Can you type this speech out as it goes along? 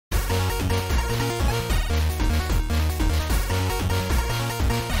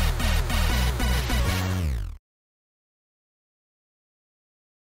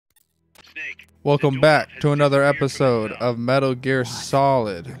Welcome back to another episode of Metal Gear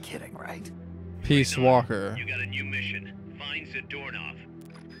Solid. You're kidding, right? Peace Walker. You got a new mission. Find Zadornov.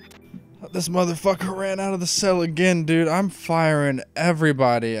 This motherfucker ran out of the cell again, dude. I'm firing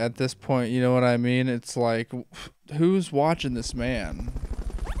everybody at this point, you know what I mean? It's like, who's watching this man?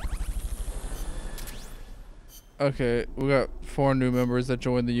 Okay, we got 4 new members that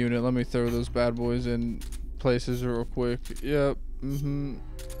joined the unit. Let me throw those bad boys in places real quick. Yep.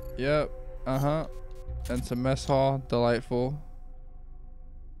 Yep. And some mess hall. Delightful.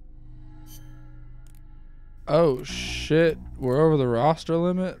 Oh shit. We're over the roster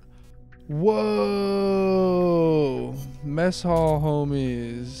limit. Whoa. Mess hall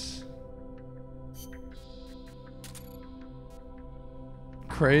homies.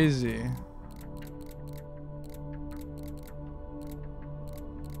 Crazy.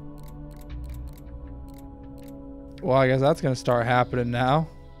 Well, I guess that's gonna start happening now.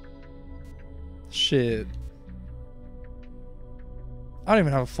 Shit. I don't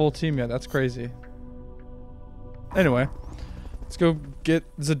even have a full team yet. That's crazy. Anyway, let's go get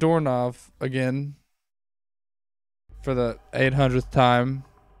Zadornov again for the 800th time.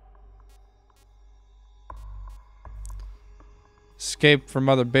 Escape from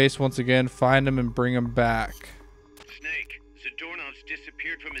Mother Base once again. Find him and bring him back. Snake, Zadornov's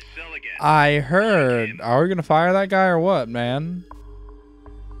disappeared from his cell again. I heard. Are we gonna fire that guy or what, man?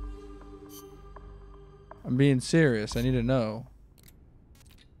 I'm being serious. I need to know.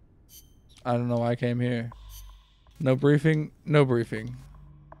 I don't know why I came here. No briefing. No briefing.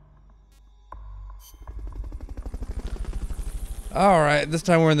 Alright, this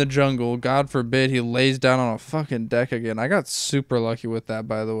time we're in the jungle. God forbid he lays down on a fucking deck again. I got super lucky with that,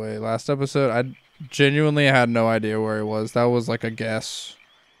 by the way. Last episode, I genuinely had no idea where he was. That was like a guess.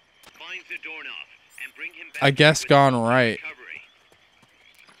 Find Zadornov and bring him back. I guess gone right.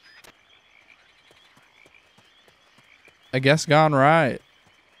 I guess gone right.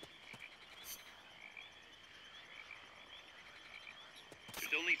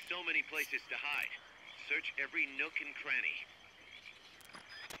 There's only so many places to hide. Search every nook and cranny.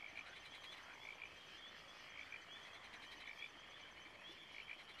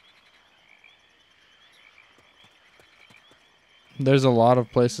 There's a lot of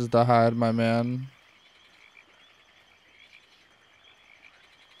places to hide, my man.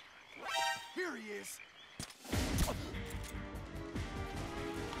 Here he is.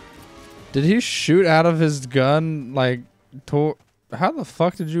 Did he shoot out of his gun like how the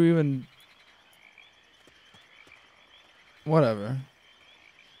fuck did you even... Whatever.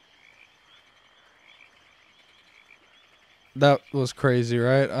 That was crazy,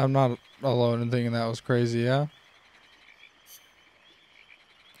 right? I'm not alone in thinking that was crazy, yeah?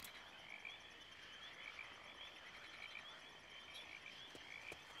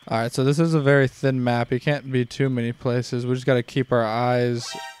 Alright, so this is a very thin map. It can't be too many places. We just gotta keep our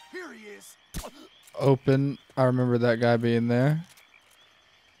eyes open. I remember that guy being there.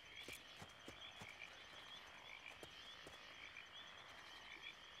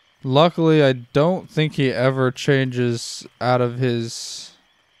 Luckily, I don't think he ever changes out of his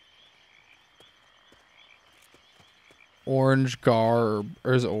orange garb,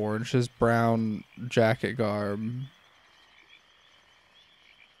 or his brown jacket garb.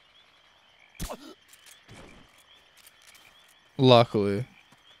 Luckily.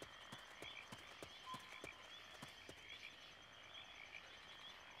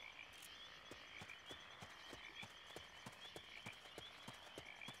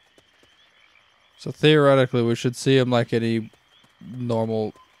 So theoretically, we should see him like any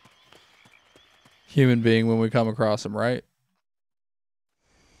normal human being when we come across him, right?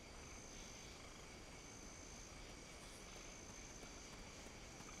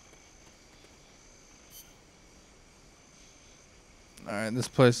 Alright, this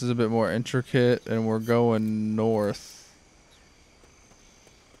place is a bit more intricate, and we're going north.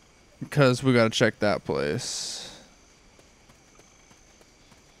 Because we gotta check that place.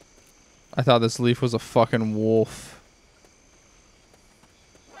 I thought this leaf was a fucking wolf.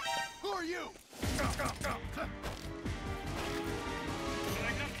 Who are you?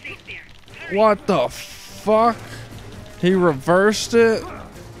 What the fuck? He reversed it?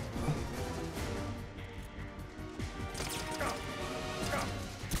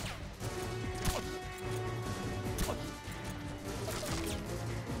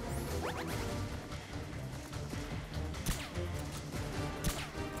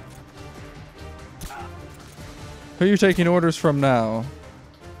 Who are you taking orders from now?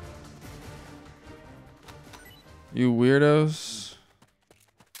 You weirdos.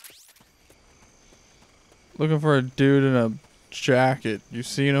 Looking for a dude in a jacket. You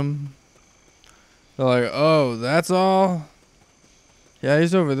seen him? They're like, oh, that's all? Yeah,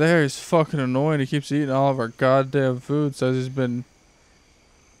 he's over there. He's fucking annoying. He keeps eating all of our goddamn food. Says he's been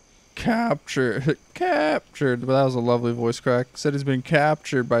captured. Captured. But that was a lovely voice crack. Said he's been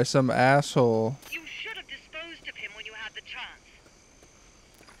captured by some asshole. You should have disposed of him when you had the chance.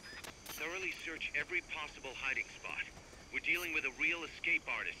 Thoroughly search every possible hiding spot. We're dealing with a real escape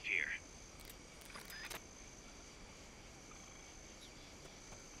artist here.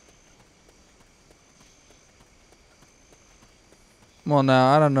 Well,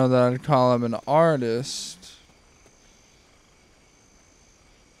 now, I don't know that I'd call him an artist.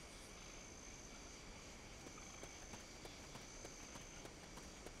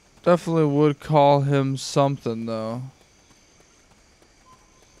 Definitely would call him something, though.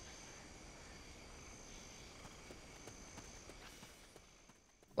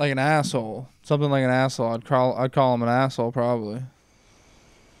 Like an asshole. Something like an asshole. I'd call him an asshole, probably.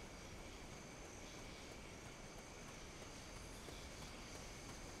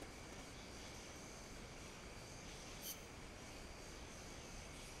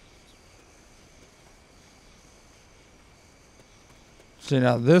 See,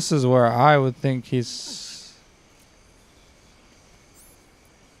 now this is where I would think he's...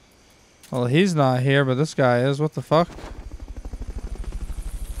 Well, he's not here, but this guy is. What the fuck?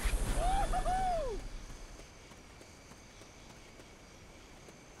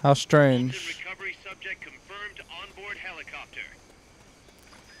 How strange. Recovery subject confirmed onboard helicopter.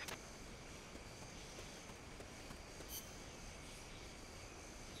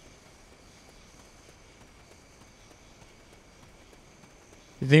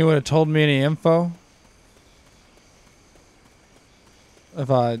 You think he would have told me any info? If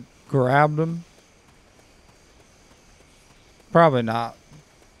I grabbed him? Probably not.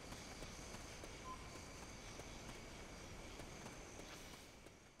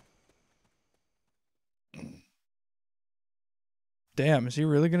 Damn, is he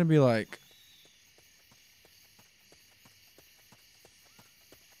really gonna be like...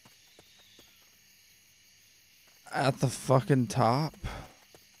 at the fucking top?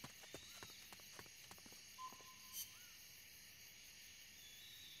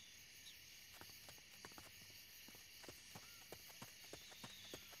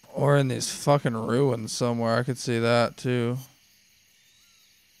 Or in these fucking ruins somewhere. I could see that too.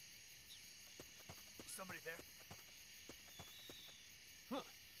 Somebody there? Huh,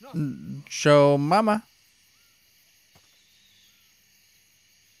 no. Show mama.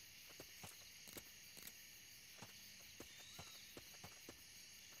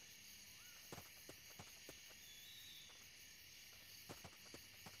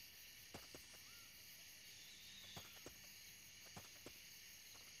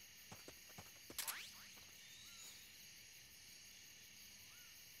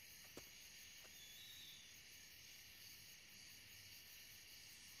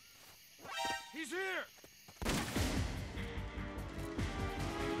 He's here! It's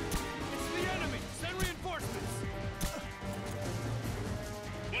the enemy! Send reinforcements!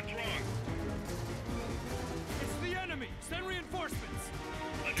 What's wrong? It's the enemy! Send reinforcements!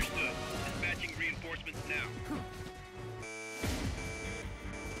 Understood. Dispatching reinforcements now.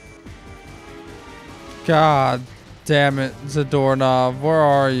 God damn it, Zadornov. Where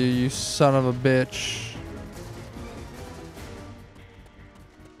are you, you son of a bitch?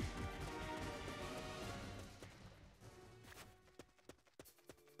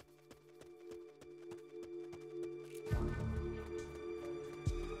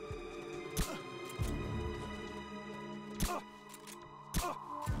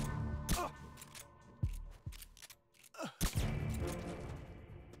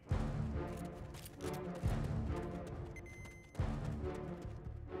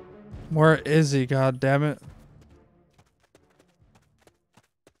 Where is he, god damn it?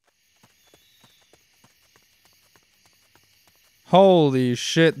 Holy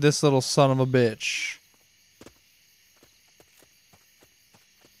shit, this little son of a bitch.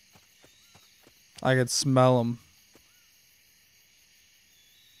 I could smell him.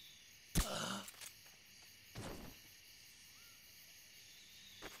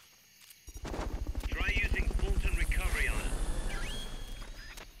 Try using Fulton recovery on him.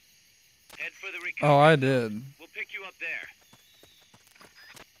 Head for the recovery. Oh, I did. We'll pick you up there.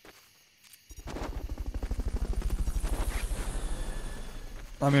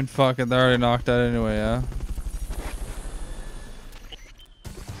 I mean, fuck it. They already knocked out anyway, yeah?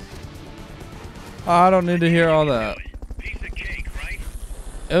 I don't need to hear all that. Piece of cake, right?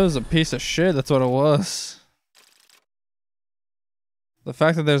 It was a piece of shit. That's what it was. The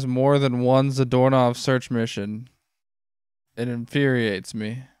fact that there's more than one Zadornov search mission, it infuriates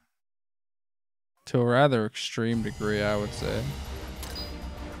me. To a rather extreme degree, I would say.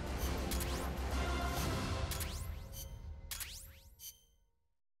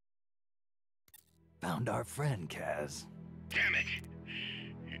 Found our friend, Kaz. Damn it!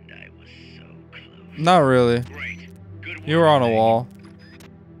 And I was so close. Not really. Great. Good work. You were on a Meg. wall.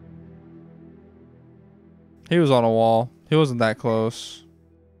 He was on a wall. He wasn't that close.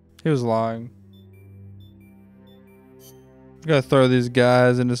 He was lying. Gotta throw these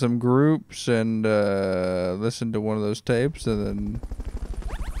guys into some groups and listen to one of those tapes and then...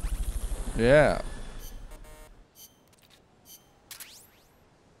 Yeah.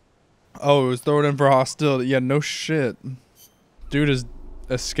 Oh, it was thrown in for hostility. Yeah, no shit. Dude has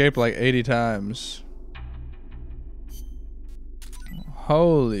escaped like 80 times.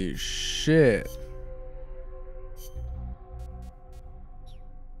 Holy shit.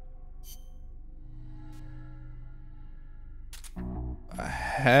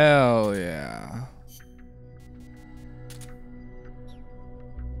 Hell yeah.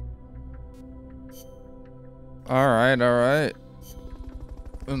 Alright, alright.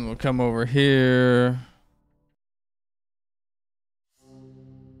 And we'll come over here.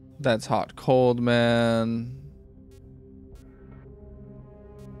 That's hot cold, man.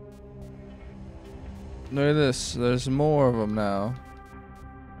 Look at this. There's more of them now.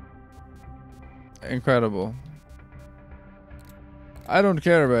 Incredible. I don't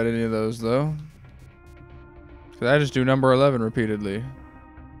care about any of those, though. Because I just do number 11 repeatedly.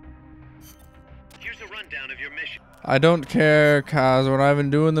 Here's a rundown of your mission. I don't care, Kaz. We're not even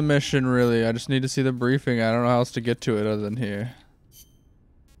doing the mission, really. I just need to see the briefing. I don't know how else to get to it other than here.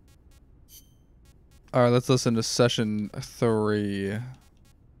 Alright, let's listen to session 3.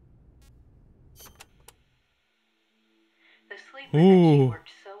 The sleeper that she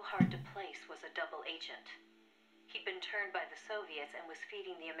worked so hard to place was a double agent. He'd been turned by the Soviets and was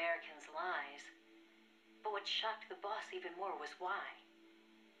feeding the Americans lies. But what shocked the boss even more was why.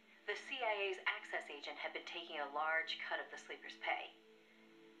 The CIA's access agent had been taking a large cut of the sleeper's pay.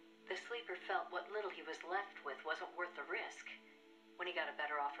 The sleeper felt what little he was left with wasn't worth the risk. When he got a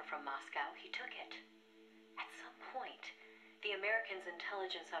better offer from Moscow, he took it. At some point, the Americans'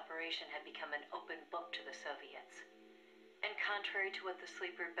 intelligence operation had become an open book to the Soviets. And contrary to what the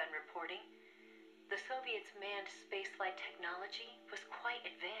sleeper had been reporting, the Soviets' manned spaceflight technology was quite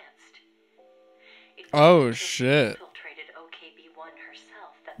advanced. Oh, shit. Infiltrated OKB-1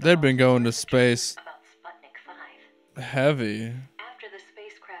 herself that the They'd been boss going to learned the space truth about Sputnik 5. heavy. After the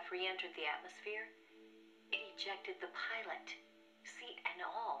spacecraft re-entered the atmosphere, it ejected the pilot, seat and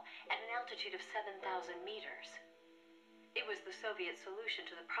all, at an altitude of 7,000 meters. It was the Soviet solution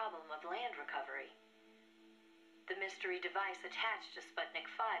to the problem of land recovery. The mystery device attached to Sputnik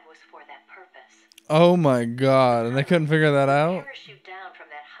 5 was for that purpose. Oh my god, and they couldn't figure that out? Parachute down from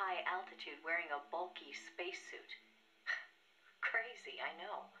that high altitude wearing a bulky spacesuit. Crazy, I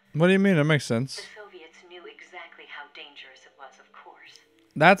know. What do you mean? That makes sense. The Soviets knew exactly how dangerous it was, of course.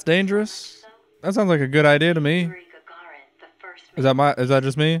 That's dangerous? That sounds like a good idea to me. Yuri Gagarin, the first Is that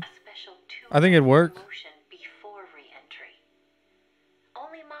just me? a special I think it'd work. promotion before re-entry.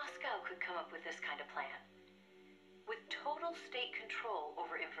 Only Moscow could come up with this kind of plan. With total state control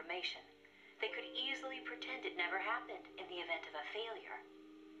over information, they could easily pretend it never happened in the event of a failure.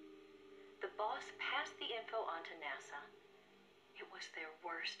 The boss passed the info on to NASA. It was their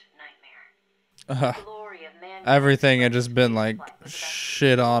worst nightmare. The glory of mankind Everything had just been like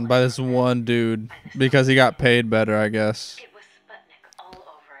shit on by this one dude because he got paid better, I guess. It was Sputnik all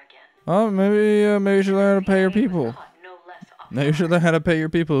over again. Oh, maybe you should learn how to pay your people. Caught no less off Maybe you should learn how to pay your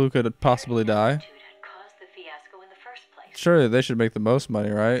people who could possibly die. attitude had caused the fiasco in the first place. Surely they should make the most money,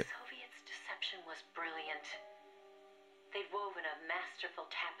 right? Soviets' deception was brilliant. They'd woven a masterful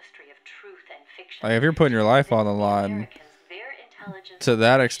tapestry of truth and fiction. Like if you're putting your life on the line to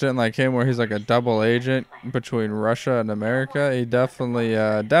that extent, like him, where he's like a double agent between Russia and America, he definitely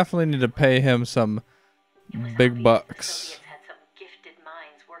need to pay him some big bucks.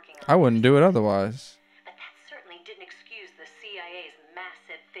 I wouldn't do it otherwise. But that certainly didn't excuse the CIA's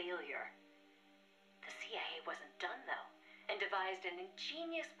massive failure. The CIA wasn't done, though, and devised an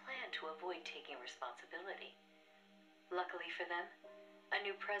ingenious plan to avoid taking responsibility. Luckily for them, a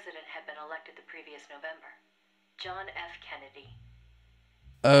new president had been elected the previous November. John F. Kennedy.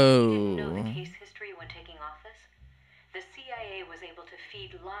 Didn't know the Oh. case history when taking office? The CIA was able to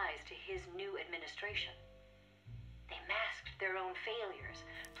feed lies to his new administration. They masked their own failures,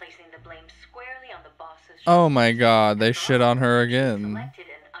 placing the blame squarely on the boss's Oh my god, they The shit on her boss again. selected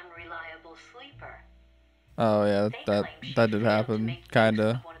an unreliable sleeper. Oh yeah, They that claimed she that did failed to happen, make use kinda.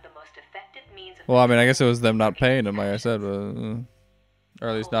 of one of the most effective means of Well, I mean, I guess it controlling was them not Soviet paying him, like I said, actions. but, or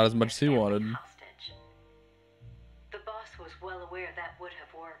at least not as much as he Holding wanted. their family hostage. that would have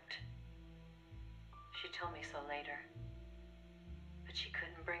worked. She told me so later. But she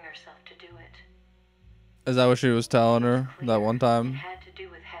couldn't bring herself to do it. Is that what she was telling her that one It time had to do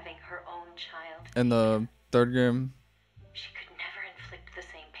with having her own child. in the third game? She could never inflict the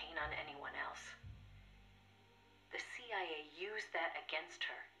same pain on anyone else. The CIA used that against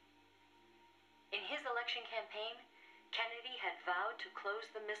her. In his election campaign, Kennedy had vowed to close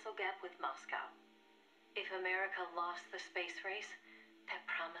the missile gap with Moscow. If America lost the space race, that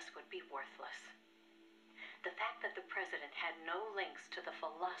promise would be worthless. The fact that the president had no links to the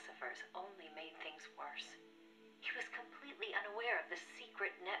philosophers only made things worse. He was completely unaware of the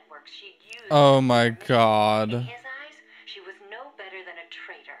secret networks she'd used. Oh my God. In his eyes, she was no better than a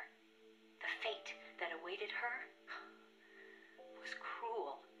traitor. The fate that awaited her was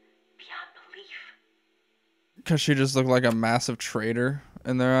cruel beyond belief. Cause she just looked like a massive traitor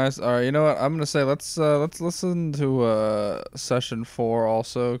in their eyes. All right, you know what? I'm gonna say let's listen to session 4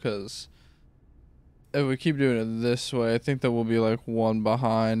 also, cause if we keep doing it this way, I think that we'll be like one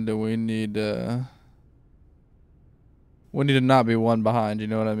behind, and we need to not be one behind. You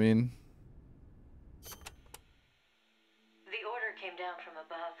know what I mean? The order came down from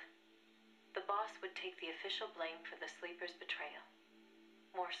above. The boss would take the official blame for the sleeper's betrayal.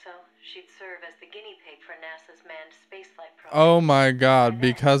 More so, she'd serve as the guinea pig for NASA's manned spaceflight program. Oh my God!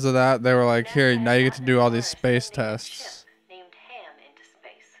 Because of that, they were like, "Here, now you get to do all these space tests." Named Ham into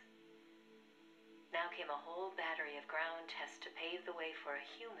space. Now came a whole battery of ground tests to pave the way for a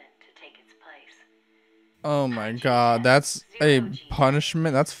human to take its place. Oh my God, that's a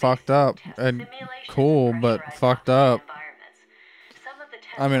punishment. That's fucked up and cool, but fucked up.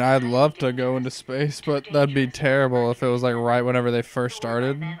 I mean, I'd love to go into space, but that'd be terrible if it was like right whenever they first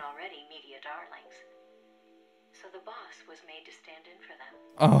started. So the boss was made to stand in for them.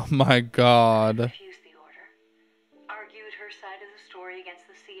 Oh my God. Refused the order. Argued her side of the story against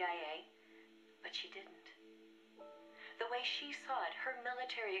the CIA, but she didn't. The way she saw it, her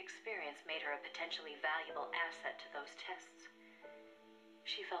military experience made her a potentially valuable asset to those tests.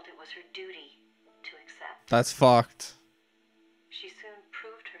 She felt it was her duty to accept. That's fucked. She soon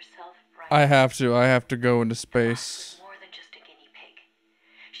proved herself right. I have to go into space. More than just a guinea pig.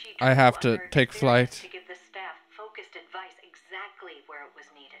 She I have drew to on her take experience flight. to give the staff focused advice exactly where it was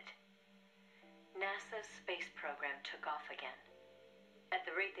needed. NASA's space program took off again. At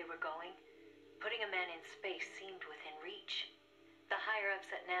the rate they were going, putting a man in space seemed within reach. The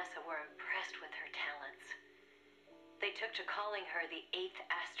higher-ups at NASA were impressed with her talents. They took to calling her the 8th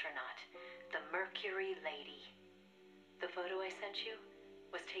astronaut, the Mercury Lady. The photo I sent you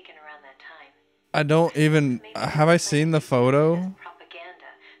was taken around that time. I don't even... Have I seen the photo? Propaganda,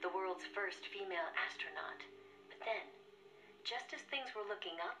 the world's first female astronaut. But then, just as things were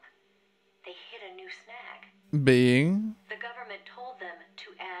looking up, they hit a new snag. Being? The government told them to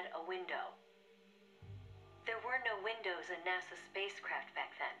add a window. There were no windows in NASA's spacecraft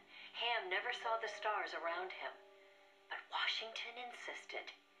back then. Ham never saw the stars around him. But Washington insisted.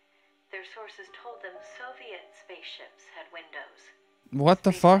 Their sources told them Soviet spaceships had windows. What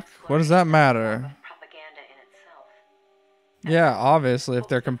the fuck? What does that matter? Propaganda in itself. Yeah, obviously, if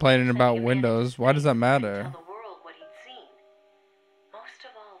they're complaining about windows, why does that matter? Tell the world what he'd seen. Most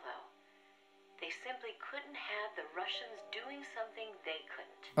of all, though, they simply couldn't have the Russians doing something they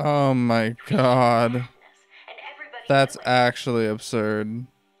couldn't. Oh my God. And everybody That's knew it. actually absurd.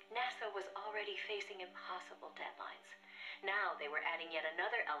 NASA was already facing impossible deadlines. Now they were adding yet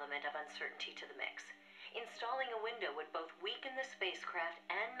another element of uncertainty to the mix. Installing a window would both weaken the spacecraft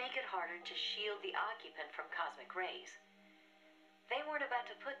and make it harder to shield the occupant from cosmic rays. They weren't about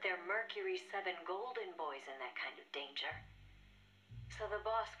to put their Mercury 7 golden boys in that kind of danger. So the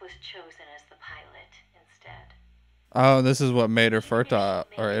boss was chosen as the pilot instead. Oh, this is what made her fertile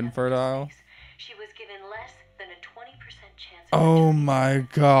or infertile? She was given less than a 20% chance of Oh returning. my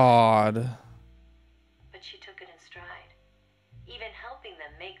God. But she took it in stride, even helping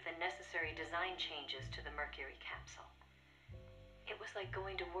them make the necessary design changes to the Mercury capsule. It was like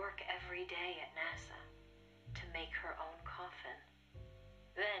going to work every day at NASA to make her own coffin.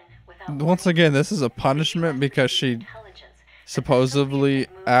 Then, without Once again, this is a punishment because she supposedly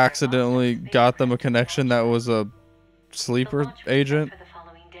accidentally got them a connection that was a sleeper agent. For the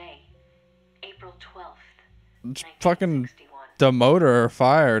following day, April 12th, Just fucking 1961. demote her or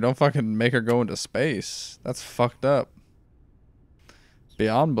fire. Don't fucking make her go into space. That's fucked up.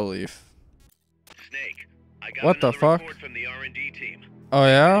 Beyond belief. Snake, I got What the another fuck? report from the R&D team. Oh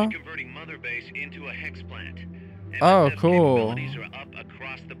yeah? Converting Mother Base into a hex plant. Oh, MSF cool. capabilities are up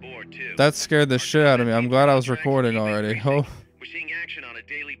across the board too. That scared the shit out of me. I'm glad I was recording already. Oh, We're seeing action on a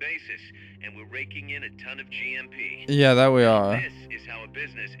daily basis, and we're raking in a ton of GMP. yeah, that we are. This is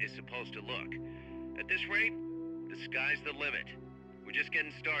business is supposed to look. At this rate, the sky's the limit. We're just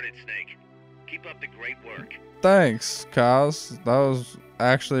getting started, Snake. Keep up the great work. Thanks, Kaz. That was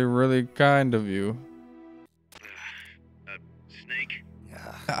actually really kind of you. Snake?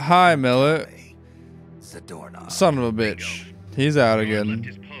 Hi, Millet. Zadornov. Son of a bitch. He's out Guard left again.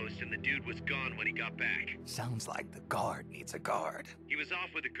 his post and the dude was gone when he got back. Sounds like the guard needs a guard. He was off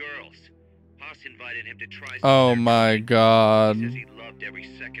with the girls. Haas invited him to try some Oh of their my cooking. god. He says he loved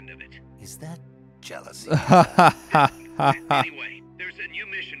every second of it. Is that jealousy? Anyway, there's a new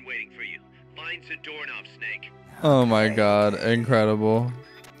mission waiting for you. Find Zadornov, Snake. Oh my Okay. god, incredible.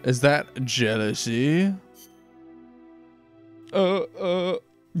 Is that jealousy?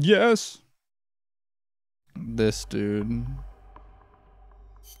 Yes. This dude.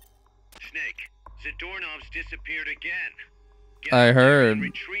 Snake, Zadornov's disappeared again. Get I out there heard. and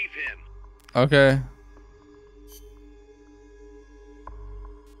retrieve him. Okay.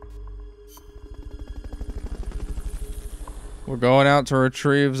 We're going out to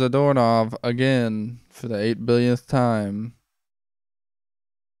retrieve Zadornov again for the 8 billionth time.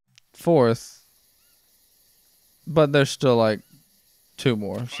 4th. But there's still like 2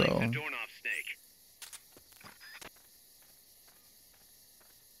 more, so. Find Zadornov, Snake.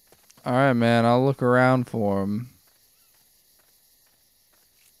 Alright, man, I'll look around for him.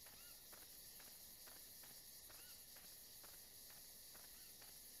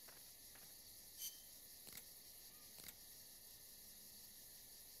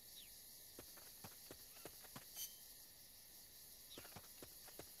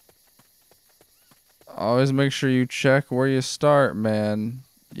 Always make sure you check where you start, man.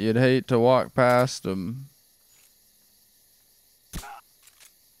 You'd hate to walk past them.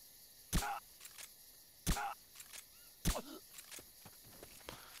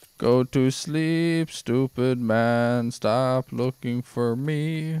 Go to sleep, stupid man. Stop looking for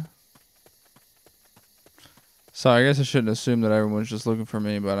me. So I guess I shouldn't assume that everyone's just looking for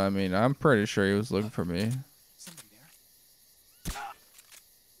me, but I mean, I'm pretty sure he was looking for me. Somebody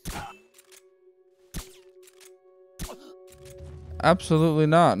there? Absolutely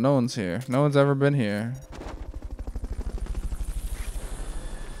not. No one's here. No one's ever been here.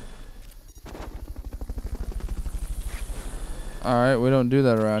 Alright, we don't do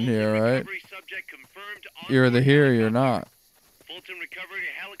that around here, Fulton right? recovery subject confirmed on You're either board here or you're helicopter. not. Fulton recovery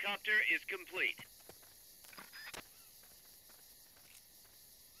helicopter is complete.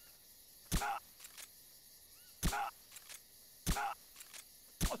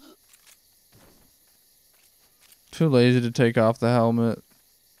 Too lazy to take off the helmet.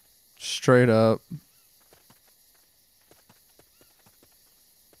 Straight up.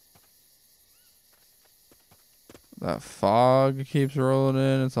 That fog keeps rolling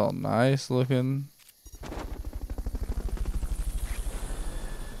in. It's all nice looking.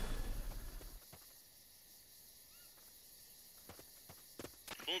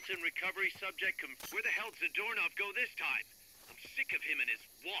 Fulton recovery subject where the hell did Zadornov go this time? I'm sick of him and his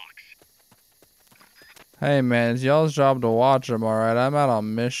walks. Hey man, it's y'all's job to watch them, alright? I'm out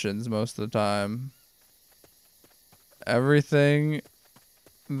on missions most of the time. Everything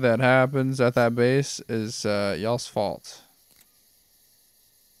that happens at that base is y'all's fault.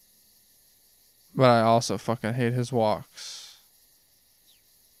 But I also fucking hate his walks.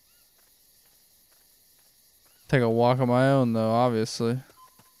 Take a walk on my own though, obviously.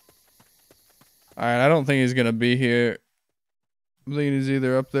 Alright, I don't think he's gonna be here. I think he's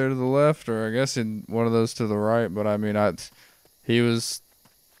either up there to the left or I guess in one of those to the right, but I mean he was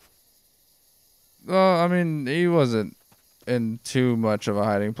well, I mean he wasn't in too much of a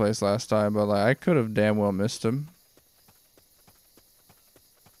hiding place last time, but like I could have damn well missed him.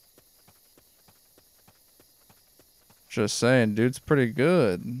 Just saying, dude's pretty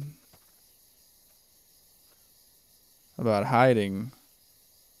good about hiding.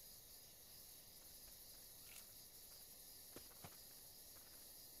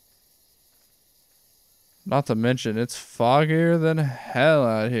 Not to mention, it's foggier than hell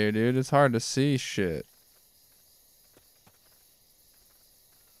out here, dude. It's hard to see shit.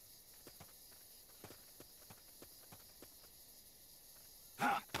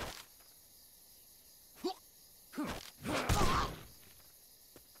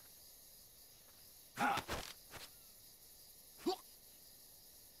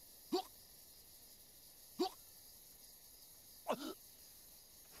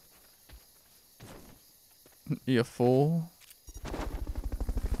 You fool.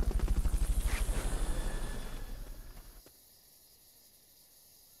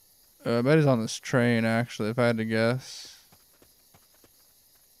 I bet he's on this train, actually, if I had to guess.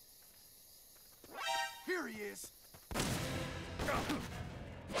 Here he is.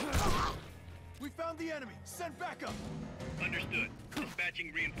 We found the enemy. Send backup. Understood.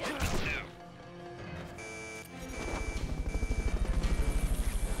 Dispatching reinforcements now.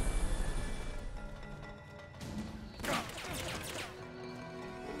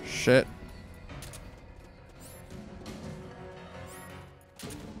 Shit.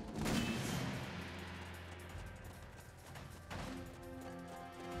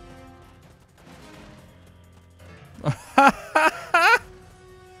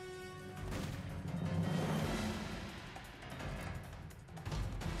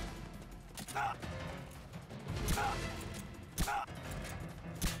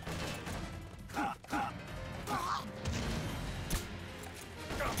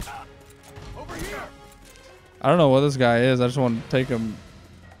 Over here. I don't know what this guy is. I just want to take him.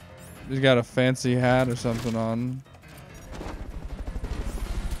 He's got a fancy hat or something on.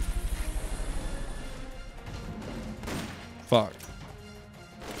 Fuck.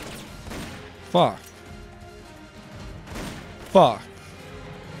 Fuck. Fuck.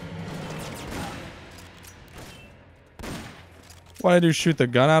 What'd I do? Shoot the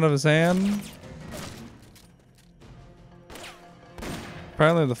gun out of his hand?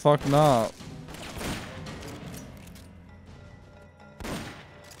 Apparently the fuck not.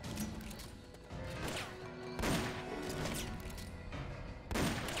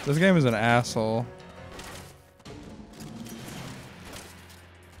 This game is an asshole.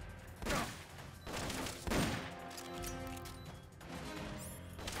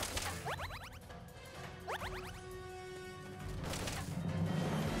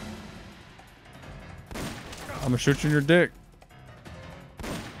 I'm gonna shoot you in your dick.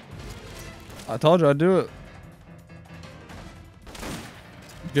 I told you I'd do it.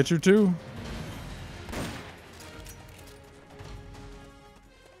 Get you too.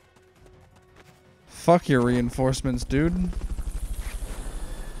 Fuck your reinforcements, dude.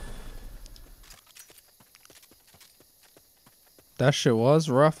 That shit was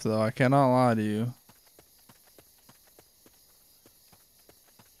rough though, I cannot lie to you.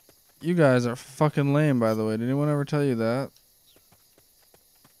 You guys are fucking lame, by the way. Did anyone ever tell you that?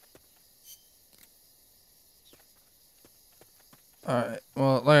 Alright,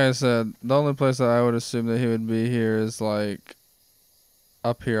 well, like I said, the only place that I would assume that he would be here is like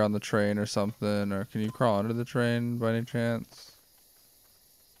up here on the train or something. Or can you crawl under the train by any chance?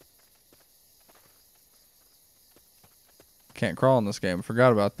 Can't crawl in this game.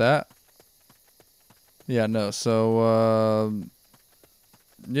 Forgot about that. Yeah, no. So,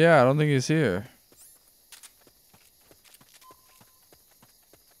 yeah, I don't think he's here.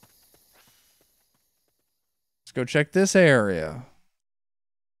 Let's go check this area.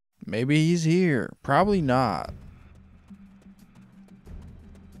 Maybe he's here. Probably not.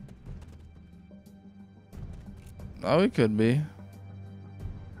 Oh, he could be.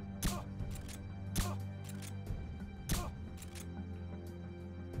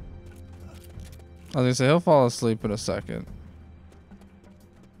 I was gonna say he'll fall asleep in a second.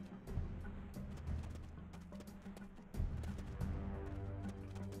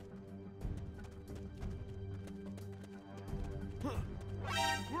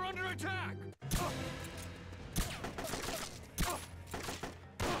 We're under attack.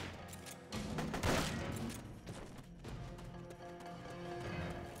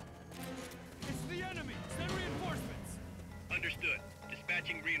 It's the enemy. Send reinforcements. Understood.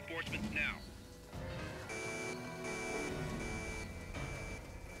 Dispatching reinforcements now.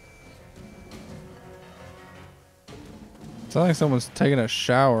 Sounds like someone's taking a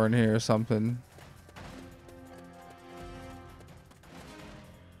shower in here or something.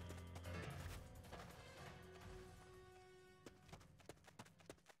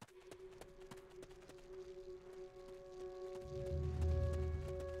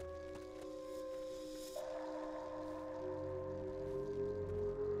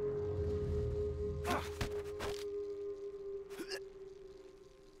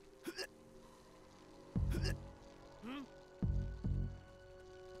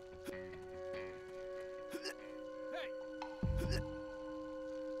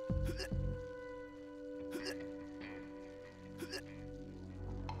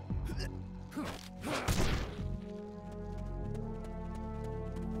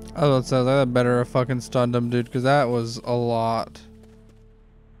 I was about to say, that better have fucking stunned him, dude, because that was a lot.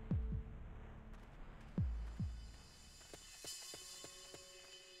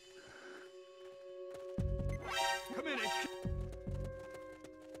 Come in.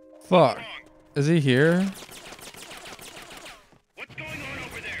 Fuck. Is he here? What's going on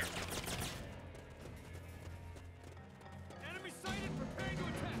over there? Enemy sighted. Preparing to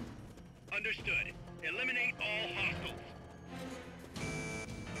attack. Understood. Eliminate all hostiles.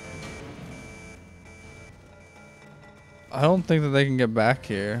 I don't think that they can get back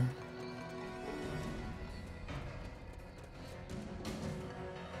here.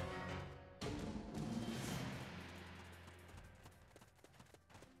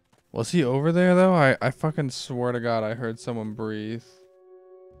 Was he over there though? I fucking swear to God I heard someone breathe.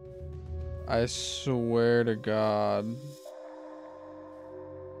 I swear to God.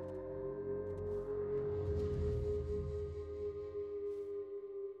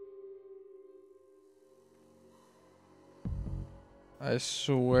 I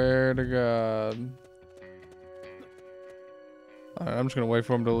swear to God. Alright, I'm just gonna wait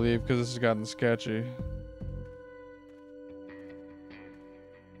for him to leave because this has gotten sketchy.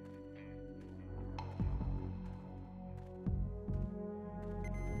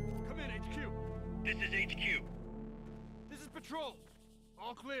 Come in, HQ. This is HQ. This is patrol.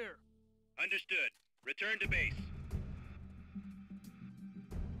 All clear. Understood. Return to base.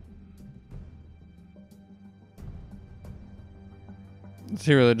 Is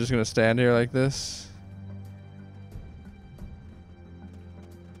he really just gonna stand here like this?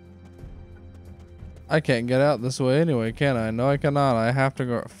 I can't get out this way anyway, can I? No, I cannot. I have to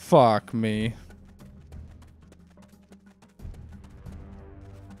go. Fuck me.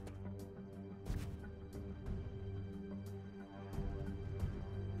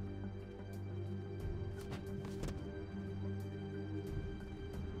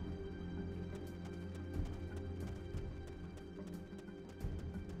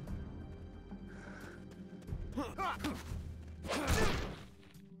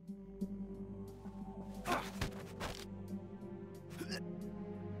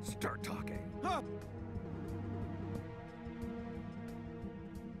 Start talking.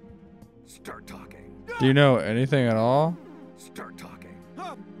 Start talking. Do you know anything at all? Start talking.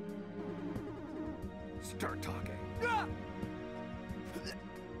 Start talking.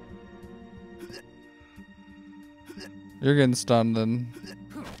 You're getting stunned then.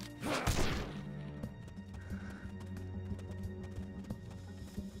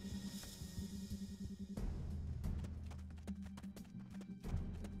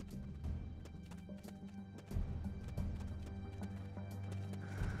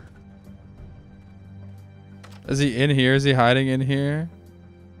 Is he in here? Is he hiding in here?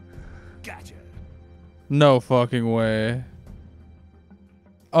 Gotcha. No fucking way.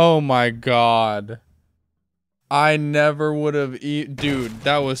 Oh my God. I never would have dude,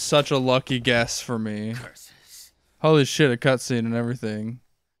 that was such a lucky guess for me. Curses. Holy shit, a cutscene and everything.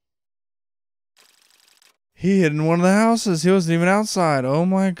 He hid in one of the houses. He wasn't even outside. Oh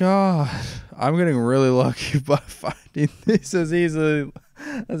my God. I'm getting really lucky by finding this as easily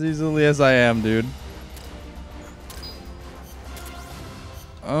as I am, dude.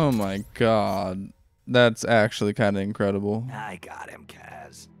 Oh my God. That's actually kind of incredible. I got him,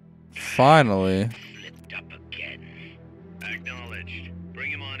 Kaz. Finally. Slipped up again. Acknowledged.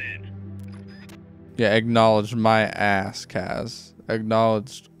 Bring him on in. Yeah, acknowledged my ass, Kaz.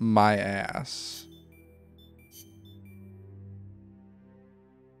 Acknowledged my ass.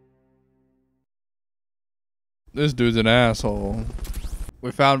 This dude's an asshole.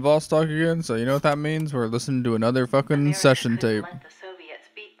 We found Vostok again, so you know what that means? We're listening to another fucking America session couldn't tape. let the Soviets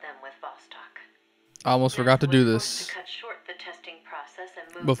beat them with Vostok. I almost forgot to NASA do was this forced to cut short the testing process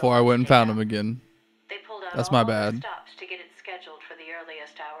and move before the I went and found launch him date up. again. They pulled out That's all my bad. the stops to get it scheduled for the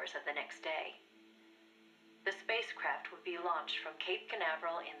earliest hours of the next day. The spacecraft would be launched from Cape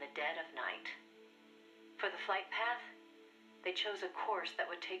Canaveral in the dead of night. For the flight path, they chose a course that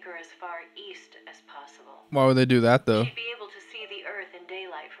would take her as far east as possible. Why would they do that though? She'd be able to see the Earth in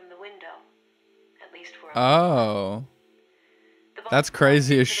daylight from the window, at least for a Oh, The that's boss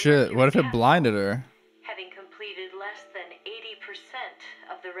crazy as to the shit. What if it Mercury blinded capsule, her? having completed less than 80%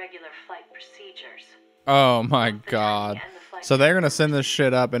 of the regular flight procedures. Oh my Both the God. timing and the flight So they're gonna path send this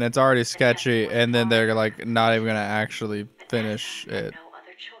shit up and it's already sketchy, was and then they're far like not even gonna actually But finish NASA had it. no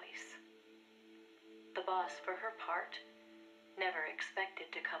other choice. The boss, for her part, never expected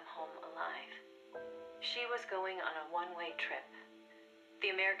to come home alive. She was going on a one-way trip. The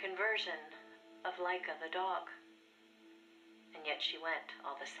American version of Laika the dog. And yet she went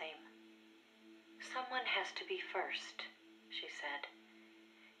all the same. Someone has to be first, she said.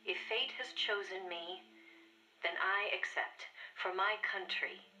 If fate has chosen me, then I accept, for my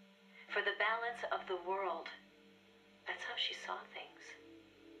country, for the balance of the world. That's how she saw things.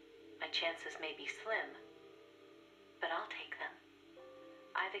 My chances may be slim, but I'll take them.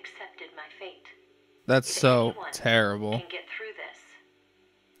 I've accepted my fate. That's If so anyone terrible. can get through this,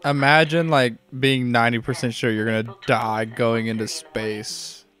 Imagine like being 90% sure you're gonna die going into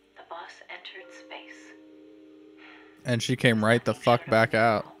space, the boss entered space. and she came right the fuck back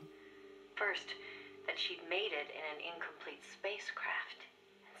out. First, that she'd made it in an incomplete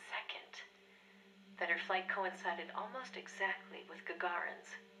flight coincided almost exactly with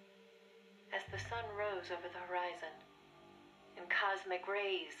Gagarin's. As the sun rose over the horizon, and cosmic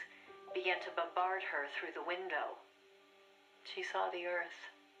rays began to bombard her through the window, she saw the Earth.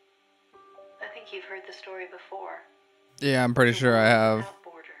 I think you've heard the story before. Yeah, I'm pretty sure I have. Without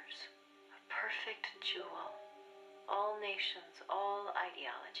borders, a perfect jewel. All nations, all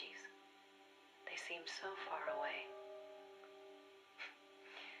ideologies. They seem so far away.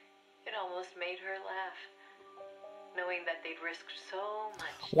 It almost made her laugh, knowing that they'd risked so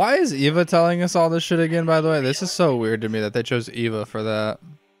much. Why is Eva telling us all this shit again, by the way? This is so weird to me that they chose Eva for that.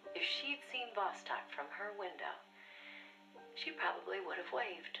 If she'd seen Vostok from her window, she probably would have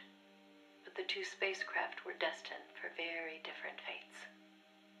waved. But the two spacecraft were destined for very different fates.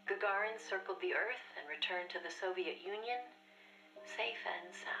 Gagarin circled the Earth and returned to the Soviet Union, safe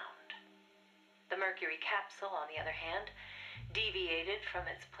and sound. The Mercury capsule, on the other hand, deviated from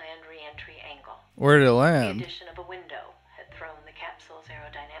its planned re-entry angle. Where did it The land? addition of a window had thrown the capsule's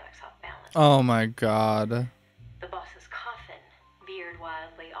aerodynamics off balance. Oh my god. The boss's coffin veered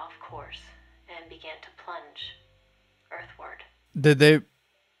wildly off course and began to plunge earthward. Did they...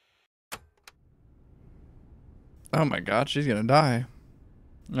 Oh my god, she's gonna die.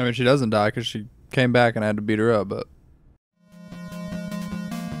 I mean, she doesn't die because she came back and I had to beat her up, but...